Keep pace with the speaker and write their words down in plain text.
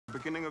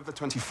beginning of the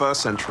 21st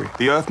century,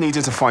 the Earth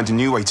needed to find a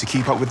new way to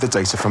keep up with the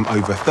data from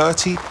over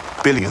 30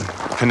 billion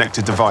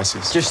connected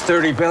devices. Just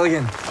 30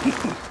 billion.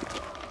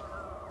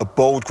 A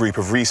bold group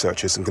of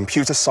researchers and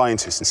computer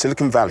scientists in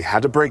Silicon Valley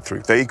had a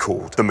breakthrough they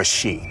called the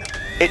machine.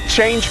 It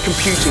changed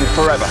computing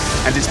forever,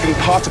 and it's been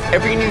part of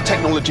every new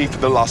technology for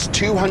the last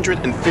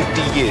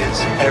 250 years.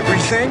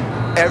 Everything?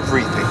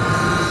 Everything.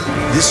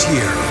 This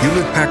year,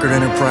 Hewlett Packard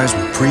Enterprise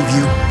will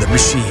preview the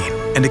machine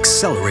and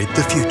accelerate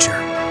the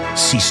future.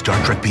 See Star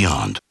Trek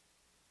Beyond.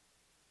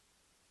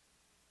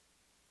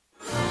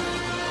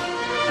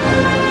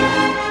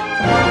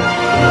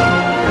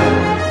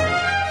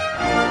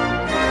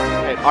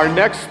 Our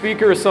next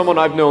speaker is someone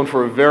I've known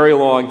for a very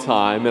long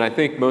time, and I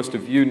think most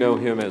of you know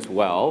him as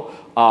well.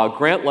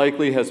 Grant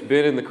Likely has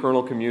been in the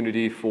kernel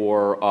community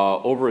for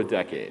over a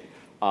decade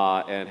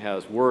and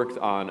has worked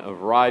on a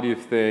variety of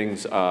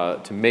things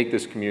to make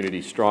this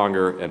community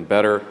stronger and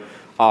better.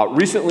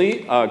 Recently,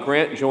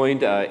 Grant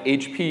joined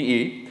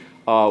HPE,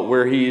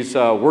 where he's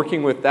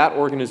working with that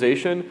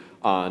organization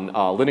on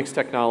Linux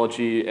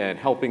technology and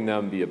helping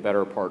them be a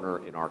better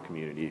partner in our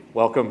community.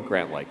 Welcome,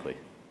 Grant Likely.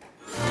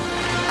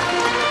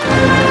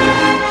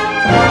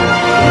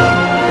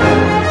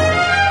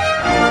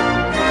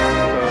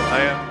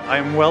 I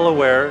am well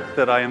aware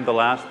that I am the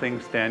last thing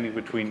standing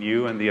between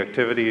you and the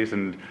activities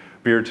and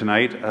beer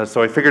tonight,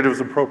 so I figured it was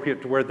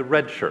appropriate to wear the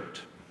red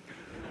shirt.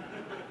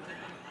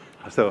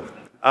 So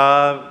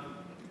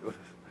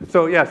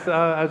yes,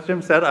 as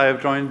Jim said, I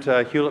have joined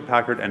Hewlett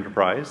Packard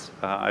Enterprise.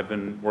 I've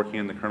been working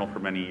in the kernel for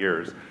many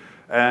years,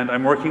 and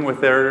I'm working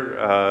with their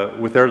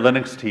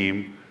Linux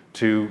team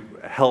to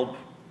help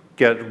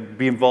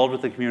be involved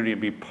with the community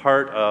and be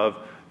part of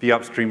the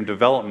upstream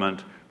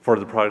development for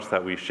the products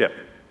that we ship.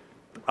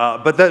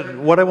 But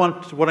what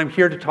I'm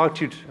here to talk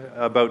to you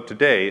about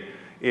today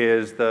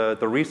is the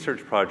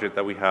research project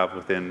that we have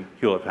within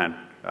Hewlett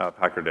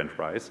Packard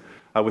Enterprise.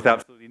 With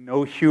absolutely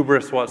no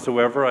hubris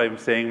whatsoever, I'm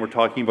saying we're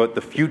talking about the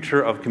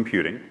future of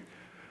computing.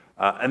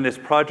 And this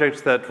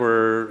project that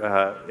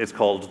is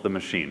called the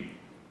machine.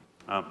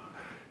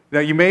 Now,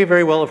 you may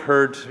very well have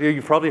heard,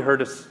 you've probably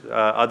heard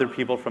other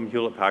people from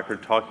Hewlett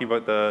Packard talking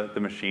about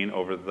the machine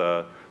over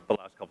the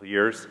last couple of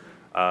years.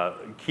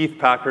 Keith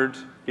Packard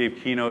gave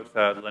keynotes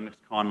at LinuxCon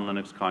and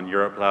LinuxCon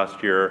Europe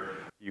last year.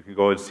 You can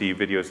go and see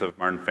videos of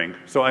Martin Fink.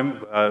 So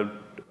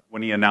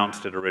when he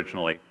announced it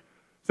originally.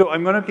 So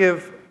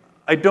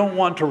I don't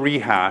want to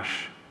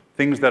rehash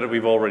things that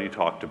we've already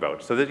talked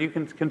about, so that you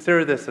can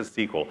consider this a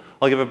sequel.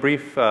 I'll give a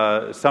brief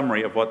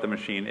summary of what the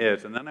machine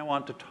is, and then I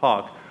want to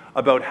talk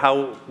about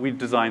how we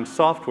design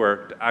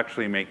software to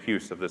actually make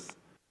use of this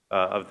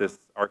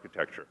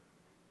architecture.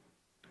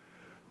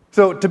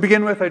 So to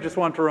begin with, I just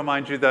want to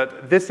remind you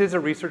that this is a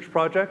research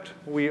project.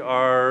 We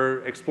are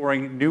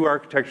exploring new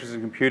architectures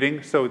in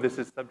computing, so this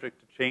is subject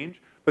to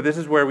change, but this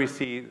is where we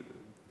see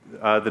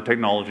the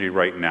technology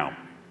right now.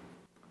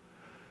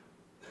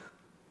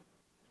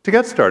 To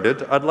get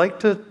started, I'd like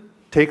to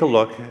take a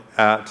look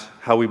at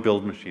how we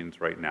build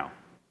machines right now.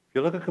 If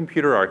you look at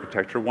computer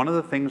architecture, one of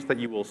the things that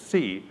you will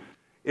see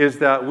is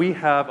that we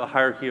have a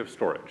hierarchy of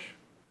storage.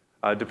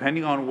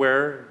 Depending on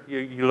where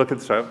you look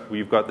at stuff,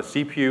 we've got the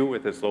CPU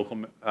with its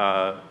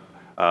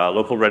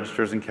local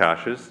registers and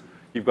caches.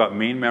 You've got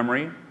main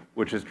memory,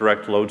 which is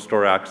direct load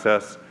store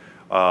access.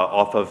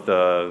 Off of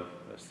the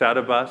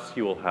SATA bus,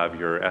 you will have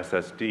your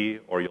SSD,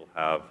 or you'll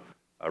have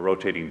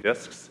rotating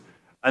disks.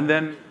 And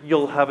then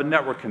you'll have a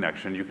network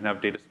connection. You can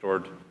have data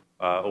stored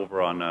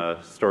over on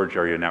a storage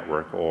area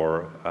network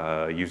or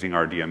using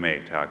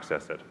RDMA to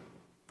access it.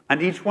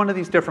 And each one of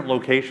these different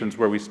locations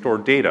where we store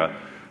data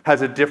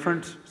has a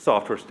different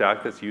software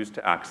stack that's used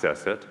to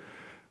access it.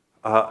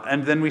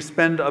 And then we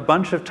spend a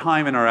bunch of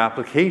time in our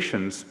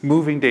applications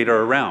moving data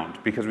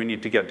around because we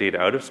need to get data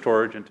out of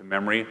storage into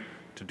memory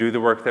to do the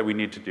work that we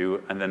need to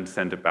do and then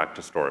send it back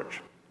to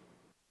storage.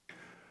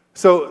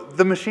 So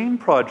the machine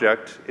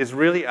project is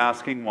really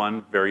asking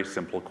one very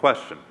simple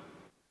question.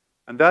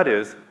 And that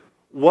is,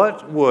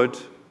 what would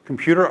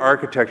computer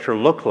architecture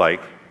look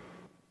like,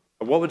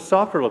 or what would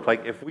software look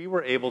like if we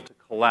were able to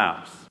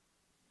collapse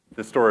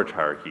the storage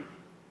hierarchy?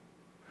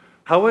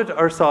 How would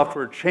our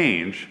software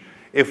change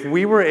if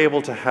we were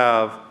able to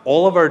have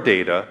all of our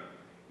data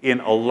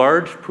in a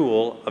large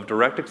pool of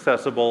direct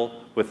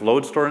accessible with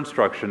load store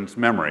instructions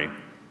memory?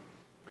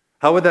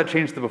 How would that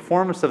change the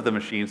performance of the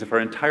machines if our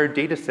entire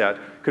data set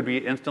could be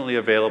instantly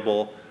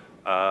available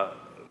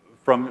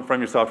from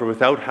your software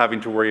without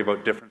having to worry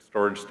about different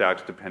storage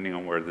stacks depending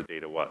on where the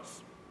data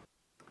was?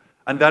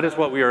 And that is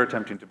what we are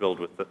attempting to build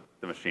with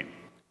the machine.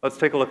 Let's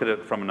take a look at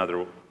it from in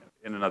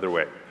another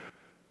way.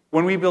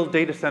 When we build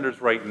data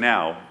centers right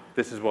now,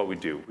 this is what we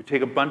do. We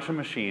take a bunch of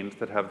machines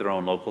that have their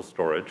own local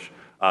storage.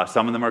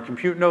 Some of them are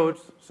compute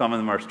nodes, some of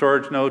them are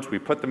storage nodes. We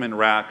put them in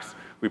racks,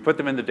 we put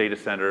them in the data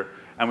center,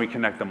 and we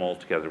connect them all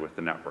together with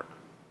the network.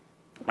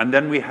 And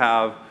then we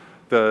have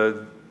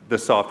the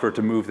software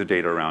to move the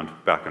data around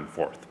back and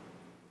forth.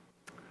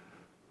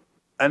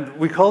 And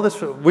we've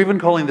been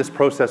calling this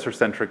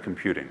processor-centric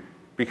computing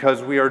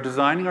because we are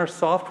designing our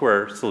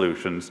software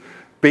solutions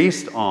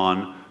based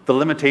on the the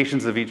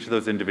limitations of each of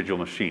those individual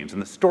machines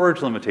and the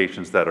storage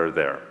limitations that are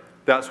there.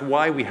 That's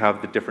why we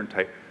have the different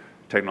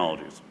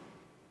technologies.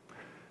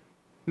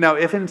 Now,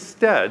 if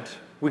instead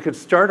we could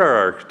start our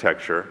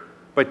architecture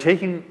by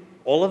taking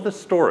all of the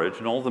storage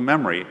and all the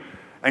memory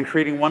and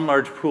creating one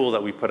large pool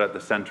that we put at the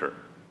center,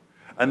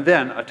 and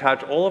then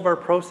attach all of our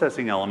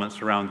processing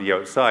elements around the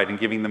outside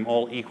and giving them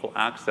all equal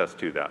access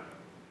to that.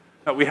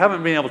 Now, we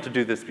haven't been able to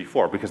do this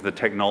before because the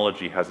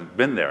technology hasn't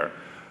been there,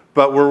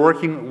 but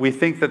we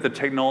think that the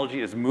technology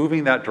is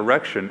moving that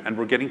direction and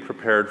we're getting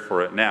prepared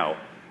for it now.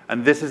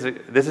 And this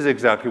is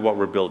exactly what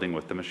we're building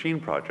with the machine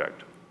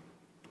project.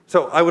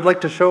 So I would like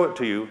to show it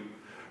to you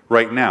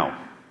right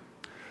now.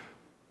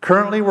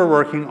 Currently, we're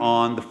working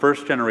on the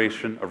first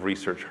generation of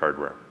research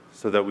hardware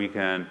so that we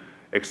can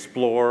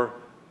explore,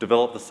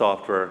 develop the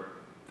software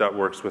that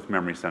works with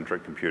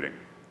memory-centric computing.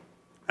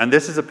 And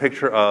this is a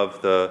picture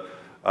of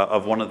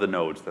one of the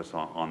nodes that's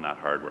on that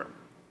hardware.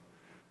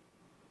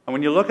 And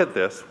when you look at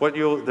this,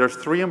 there's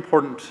 3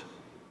 important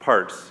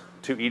parts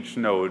to each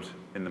node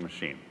in the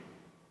machine.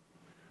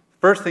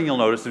 First thing you'll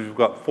notice is we've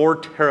got 4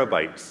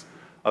 terabytes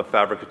of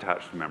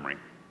fabric-attached memory.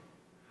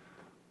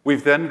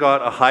 We've then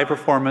got a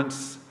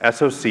high-performance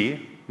SoC,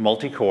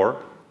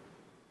 multi-core.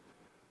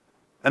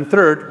 And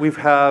third, we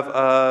have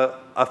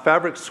a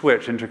fabric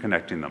switch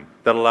interconnecting them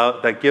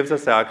that gives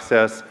us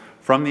access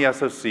from the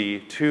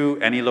SoC to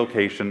any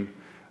location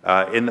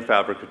in the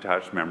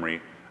fabric-attached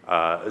memory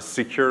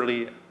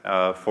securely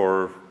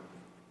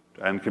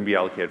and can be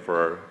allocated for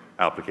our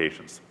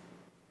applications.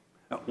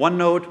 Now, one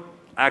node,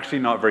 actually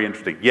not very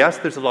interesting. Yes,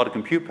 there's a lot of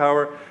compute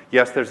power.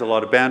 Yes, there's a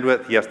lot of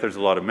bandwidth. Yes, there's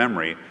a lot of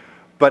memory.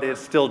 But it's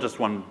still just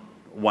one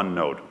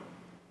node.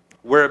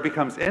 Where it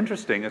becomes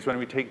interesting is when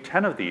we take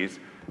 10 of these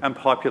and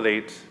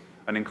populate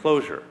an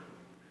enclosure.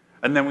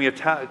 And then we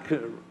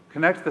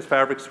connect the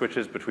fabric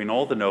switches between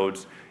all the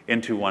nodes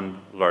into one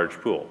large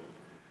pool.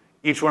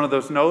 Each one of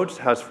those nodes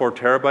has 4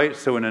 terabytes,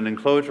 so in an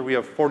enclosure we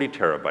have 40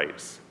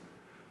 terabytes.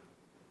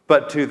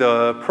 But to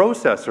the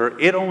processor,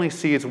 it only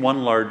sees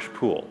one large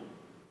pool.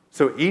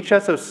 So each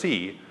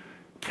SoC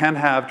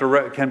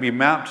can be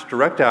mapped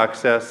direct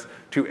access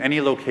to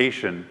any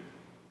location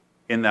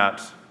in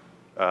that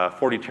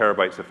 40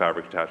 terabytes of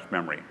fabric-attached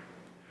memory.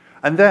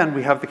 And then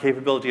we have the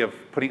capability of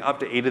putting up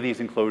to 8 of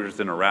these enclosures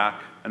in a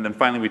rack, and then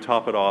finally we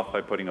top it off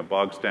by putting a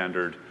bog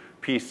standard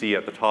PC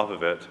at the top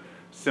of it,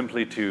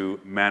 simply to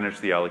manage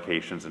the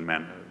allocations and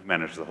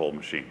manage the whole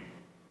machine.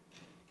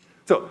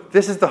 So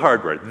this is the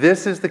hardware.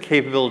 This is the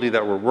capability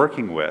that we're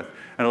working with,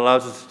 and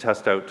allows us to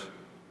test out,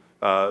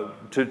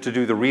 to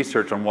do the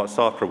research on what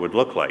software would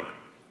look like.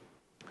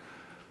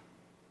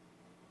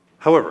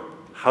 However,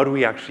 how do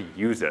we actually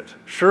use it?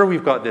 Sure,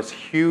 we've got this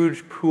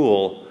huge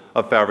pool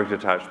of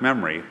fabric-attached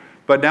memory,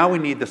 but now we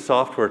need the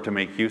software to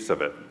make use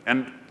of it.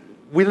 And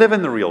we live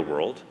in the real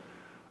world.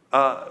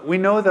 We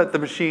know that the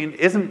machine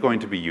isn't going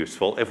to be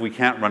useful if we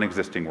can't run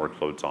existing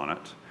workloads on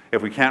it,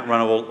 if we can't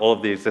run all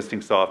of the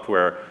existing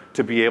software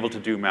to be able to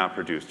do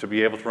MapReduce, to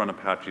be able to run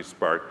Apache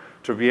Spark,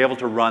 to be able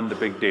to run the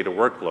big data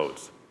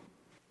workloads.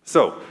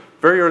 So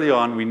very early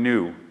on, we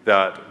knew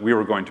that we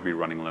were going to be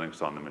running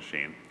Linux on the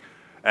machine.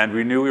 And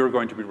we knew we were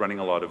going to be running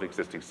a lot of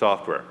existing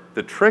software.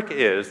 The trick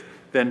is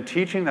then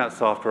teaching that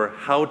software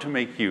how to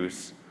make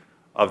use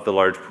of the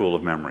large pool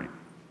of memory.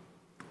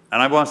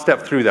 And I want to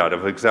step through that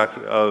of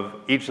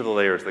each of the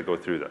layers that go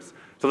through this.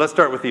 So let's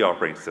start with the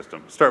operating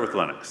system. Start with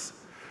Linux.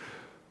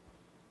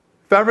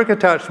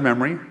 Fabric-attached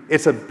memory,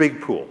 it's a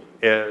big pool.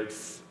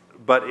 It's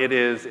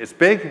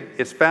big,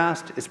 it's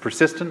fast, it's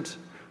persistent,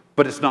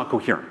 but it's not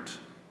coherent.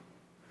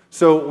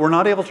 So we're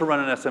not able to run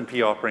an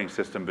SMP operating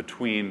system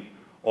between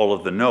all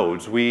of the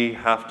nodes. We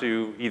have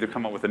to either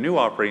come up with a new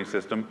operating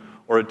system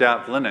or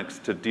adapt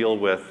Linux to deal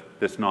with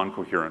this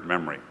non-coherent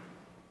memory.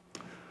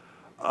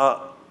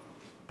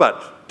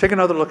 But take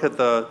another look at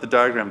the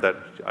diagram that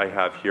I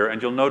have here,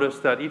 and you'll notice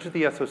that each of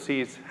the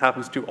SoCs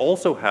happens to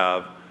also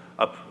have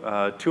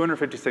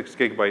 256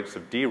 gigabytes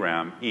of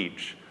DRAM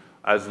each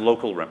as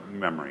local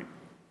memory.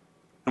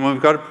 And when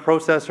we've got a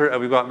processor and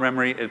we've got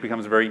memory, it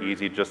becomes very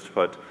easy just to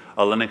put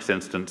a Linux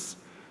instance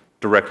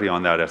directly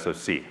on that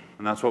SoC.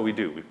 And that's what we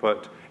do. We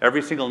put,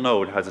 every single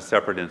node has a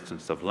separate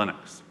instance of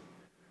Linux.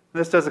 And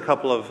this does a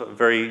couple of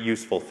very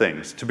useful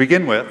things. To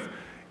begin with,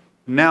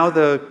 now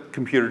the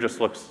computer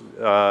just looks,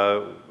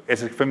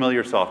 it's a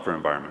familiar software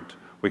environment.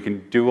 We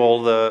can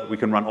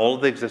run all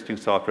of the existing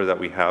software that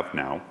we have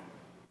now.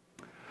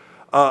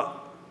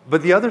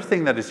 But the other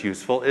thing that is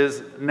useful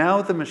is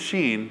now the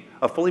machine,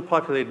 a fully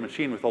populated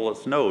machine with all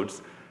its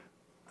nodes,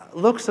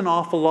 looks an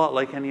awful lot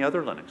like any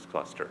other Linux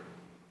cluster.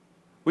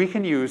 We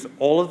can use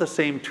all of the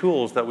same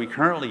tools that we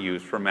currently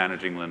use for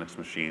managing Linux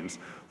machines,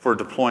 for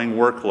deploying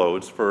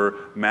workloads,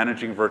 for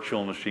managing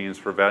virtual machines,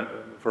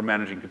 for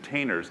managing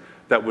containers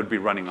that would be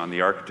running on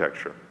the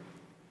architecture.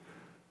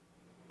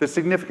 The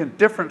significant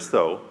difference,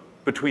 though,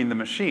 between the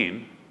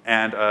machine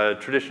and a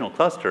traditional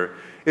cluster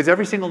is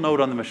every single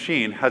node on the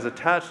machine has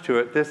attached to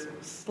it this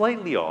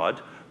slightly odd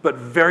but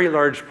very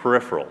large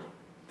peripheral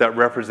that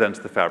represents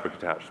the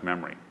fabric-attached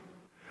memory.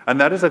 And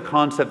that is a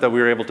concept that we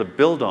were able to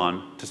build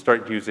on to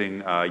start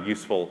using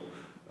useful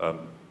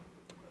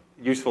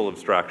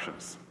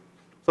abstractions.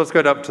 So let's go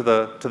up to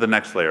the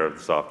next layer of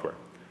the software.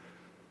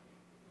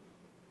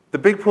 The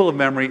big pool of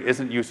memory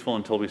isn't useful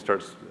until we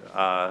start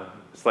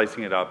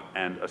slicing it up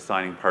and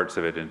assigning parts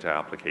of it into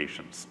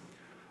applications.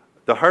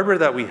 The hardware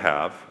that we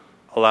have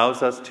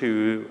allows us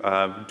to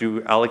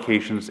do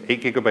allocations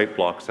 8 GB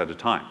blocks at a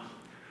time.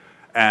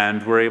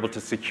 And we're able to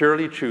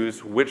securely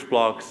choose which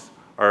blocks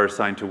are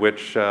assigned to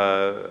which,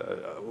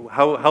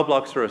 how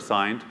blocks are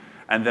assigned,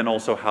 and then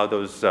also how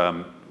those,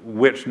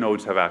 which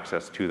nodes have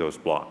access to those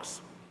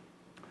blocks.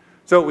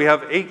 So we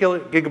have 8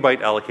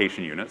 GB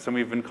allocation units, and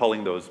we've been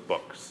calling those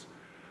books.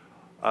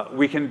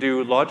 We can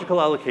do logical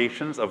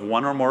allocations of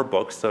 1 or more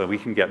books, so we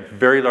can get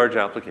very large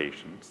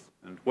applications.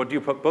 And what do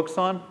you put books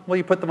on? Well,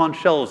 you put them on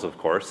shelves, of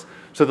course.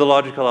 So the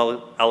logical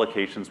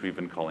allocations we've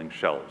been calling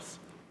shelves.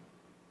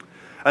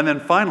 And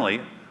then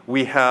finally,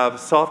 we have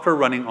software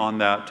running on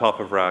that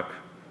top-of-rack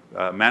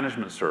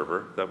management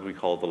server that we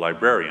call the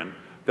librarian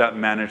that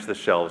manages the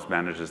shelves,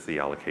 manages the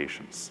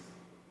allocations.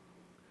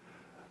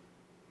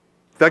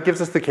 That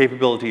gives us the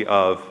capability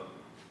of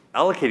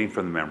allocating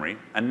from the memory,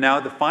 and now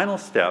the final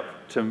step,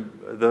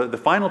 the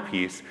final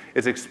piece,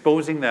 is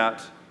exposing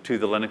that to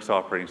the Linux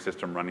operating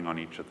system running on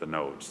each of the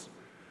nodes.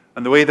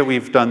 And the way that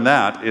we've done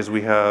that is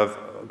we have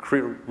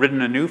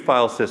written a new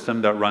file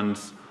system that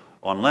runs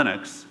on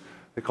Linux,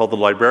 called the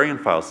librarian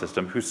file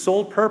system, whose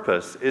sole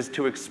purpose is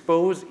to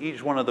expose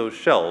each one of those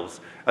shelves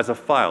as a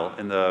file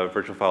in the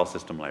virtual file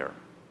system layer.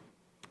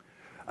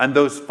 And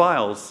those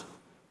files,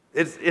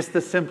 it's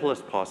the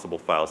simplest possible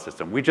file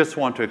system. We just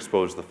want to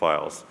expose the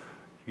files.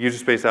 User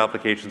space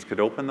applications could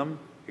open them,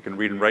 you can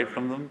read and write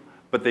from them,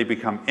 but they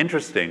become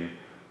interesting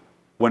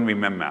when we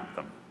mem-map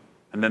them.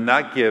 And then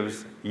that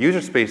gives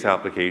user space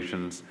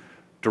applications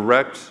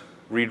direct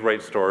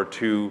read-write store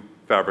to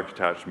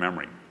fabric-attached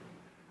memory.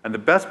 And the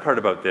best part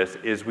about this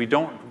is we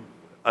don't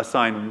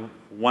assign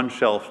one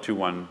shelf to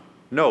one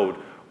node.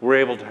 We're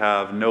able to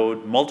have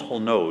multiple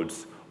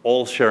nodes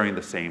all sharing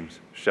the same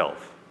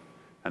shelf.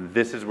 And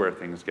this is where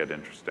things get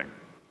interesting.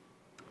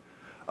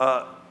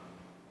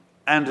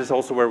 And it's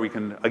also where we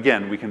can,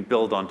 again, we can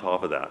build on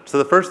top of that. So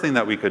the first thing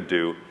that we could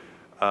do,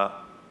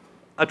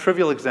 a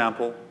trivial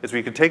example, is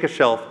we could take a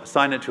shelf,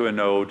 assign it to a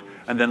node,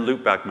 and then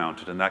loop back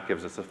mount it, and that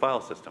gives us a file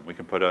system. We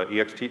can put a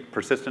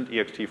persistent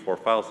ext4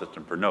 file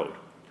system per node,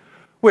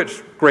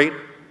 which, great,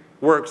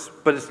 works,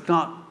 but it's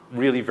not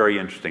really very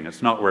interesting.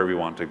 It's not where we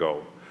want to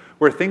go.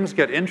 Where things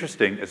get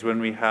interesting is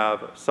when we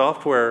have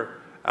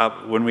software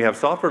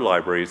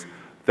libraries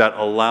that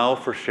allow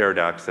for shared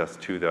access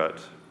to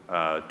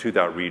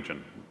that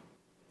region.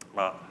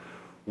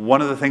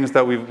 One of the things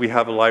that we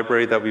have a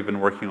library that we've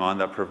been working on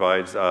that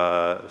provides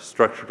a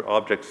structured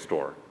object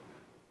store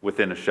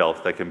within a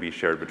shelf that can be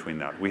shared between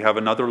that. We have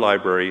another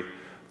library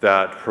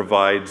that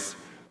provides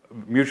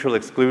mutual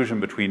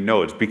exclusion between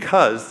nodes,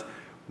 because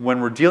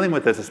when we're dealing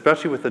with this,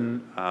 especially with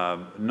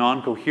a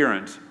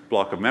non-coherent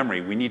block of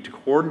memory, we need to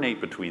coordinate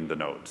between the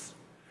nodes.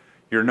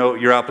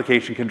 Your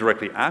application can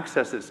directly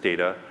access its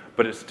data,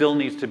 but it still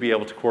needs to be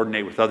able to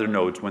coordinate with other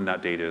nodes when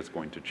that data is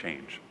going to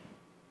change.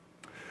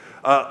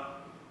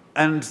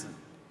 And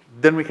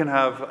then we can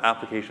have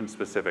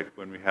application-specific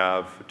when we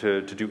have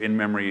to do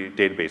in-memory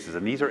databases.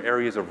 And these are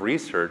areas of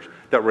research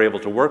that we're able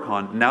to work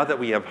on now that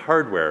we have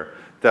hardware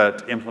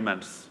that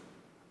implements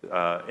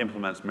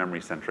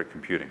memory-centric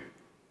computing.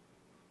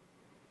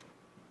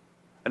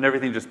 And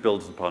everything just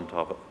builds up on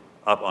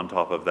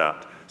top of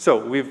that.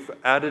 So we've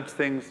added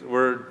things.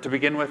 To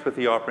begin with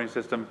the operating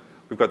system,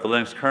 we've got the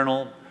Linux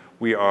kernel.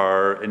 We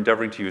are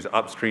endeavoring to use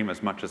upstream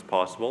as much as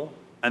possible.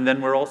 And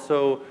then we're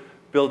also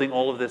building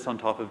all of this on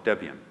top of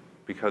Debian,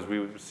 because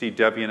we see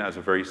Debian as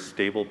a very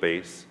stable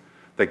base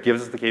that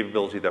gives us the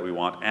capability that we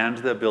want and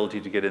the ability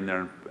to get in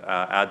there and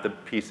add the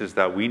pieces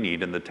that we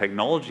need and the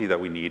technology that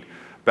we need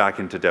back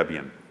into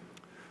Debian.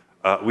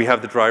 We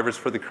have the drivers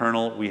for the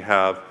kernel. We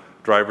have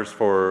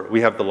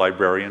the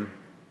librarian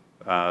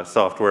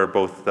software,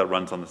 both that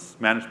runs on the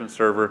management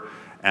server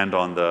and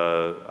on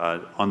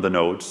the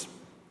nodes.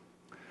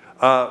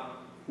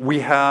 We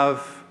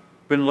have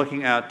been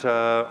looking at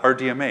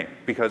RDMA,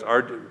 because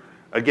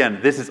again,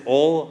 this is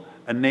all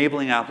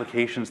enabling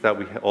applications that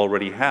we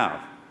already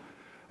have.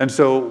 And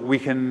so we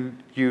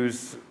can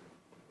use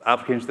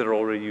applications that are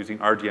already using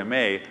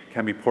RDMA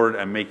can be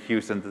ported and make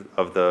use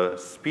of the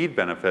speed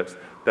benefits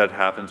that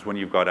happens when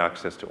you've got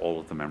access to all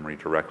of the memory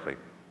directly.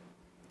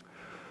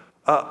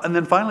 And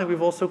then finally,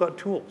 we've also got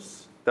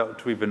tools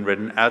that we've been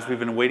written. As we've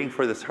been waiting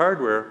for this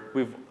hardware,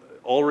 we've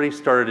already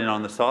started in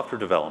on the software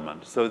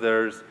development. So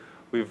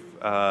we've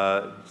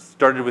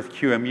started with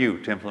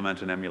QEMU to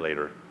implement an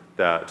emulator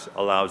that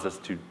allows us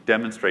to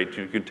demonstrate.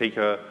 You can take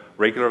a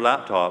regular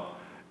laptop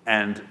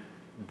and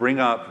bring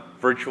up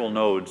virtual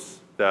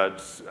nodes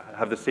that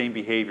have the same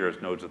behavior as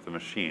nodes of the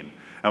machine.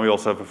 And we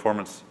also have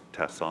performance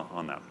tests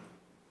on that.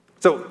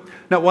 So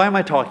now, why am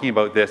I talking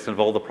about this and of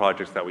all the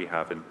projects that we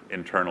have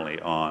internally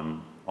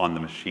on the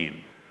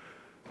machine?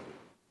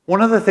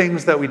 One of the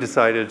things that we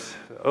decided,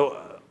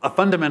 a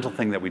fundamental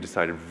thing that we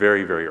decided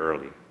very, very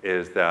early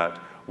is that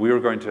we were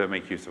going to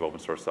make use of open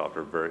source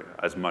software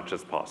as much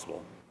as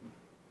possible.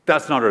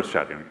 That's not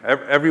earth-shattering.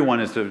 Everyone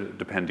is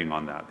depending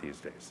on that these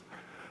days.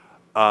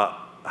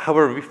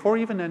 However, before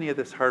even any of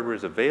this hardware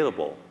is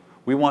available,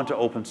 we want to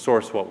open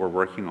source what we're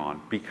working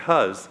on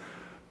because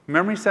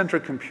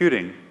memory-centric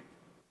computing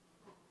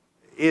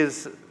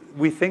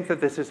we think that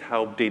this is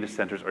how data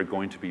centers are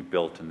going to be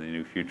built in the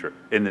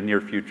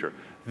near future.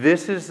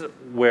 This is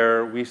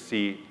where we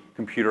see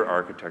computer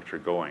architecture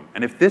going.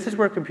 And if this is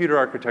where computer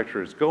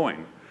architecture is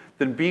going,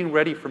 then being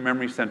ready for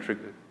memory-centric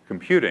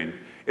computing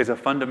is a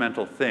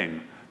fundamental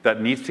thing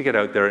that needs to get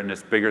out there and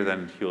is bigger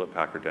than Hewlett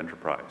Packard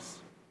Enterprise.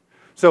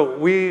 So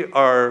we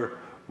are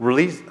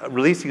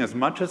releasing as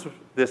much of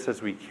this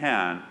as we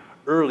can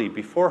early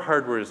before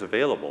hardware is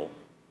available.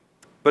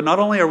 But not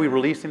only are we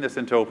releasing this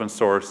into open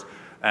source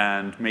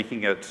and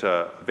making it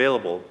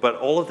available, but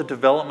all of the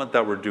development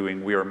that we're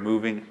doing, we are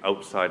moving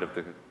outside of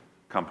the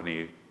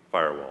company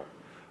firewall.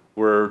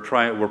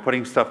 We're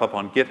putting stuff up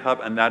on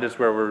GitHub, and that is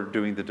where we're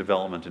doing the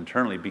development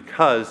internally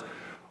because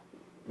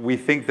we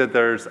think that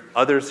there's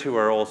others who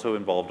are also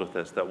involved with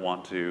this that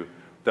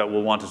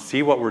will want to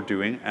see what we're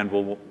doing and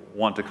will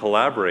want to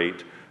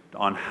collaborate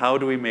on how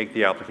do we make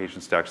the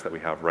application stacks that we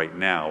have right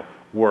now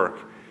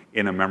work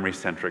in a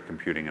memory-centric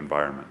computing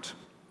environment.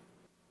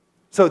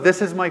 So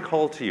this is my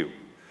call to you.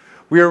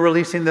 We are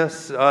releasing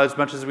this as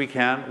much as we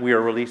can. We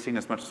are releasing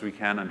as much as we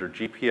can under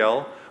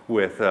GPL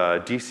with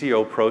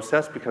DCO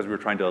process because we're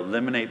trying to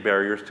eliminate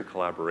barriers to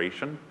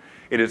collaboration.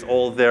 It is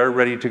all there,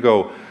 ready to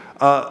go.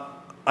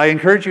 I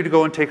encourage you to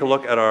go and take a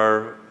look at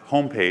our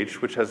homepage,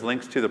 which has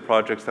links to the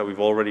projects that we've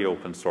already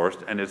open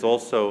sourced and is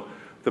also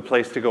the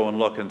place to go and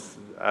look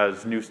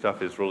as new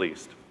stuff is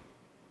released.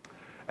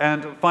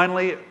 And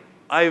finally,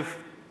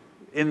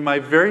 in my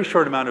very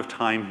short amount of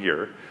time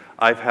here,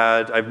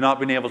 I've not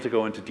been able to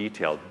go into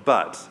detail,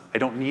 but I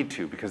don't need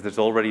to because there's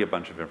already a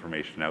bunch of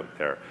information out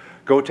there.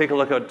 Go take a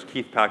look at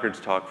Keith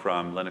Packard's talk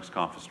from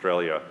LinuxCon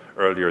Australia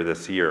earlier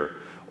this year,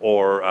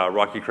 or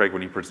Rocky Craig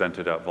when he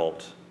presented at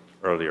Vault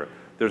earlier.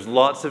 There's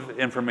lots of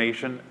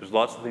information, there's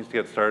lots of things to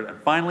get started. And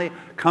finally,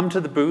 come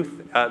to the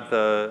booth at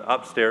the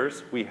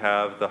upstairs. We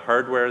have the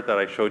hardware that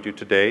I showed you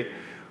today.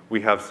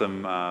 We have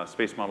some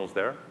space models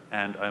there,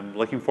 and I'm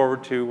looking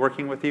forward to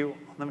working with you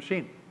on the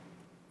machine.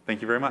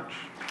 Thank you very much.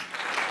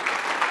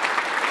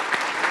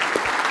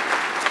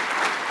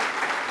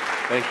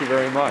 Thank you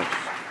very much.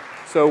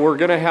 So we're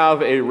going to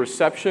have a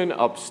reception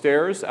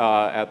upstairs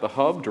at the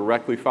hub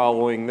directly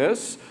following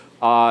this.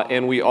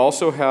 And we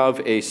also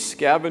have a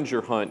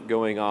scavenger hunt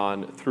going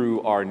on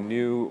through our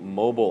new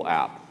mobile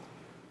app,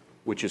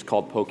 which is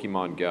called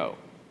Pokemon Go.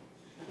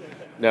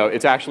 No,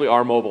 it's actually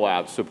our mobile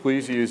app, so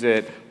please use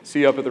it.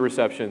 See you up at the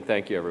reception.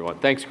 Thank you, everyone.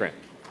 Thanks, Grant.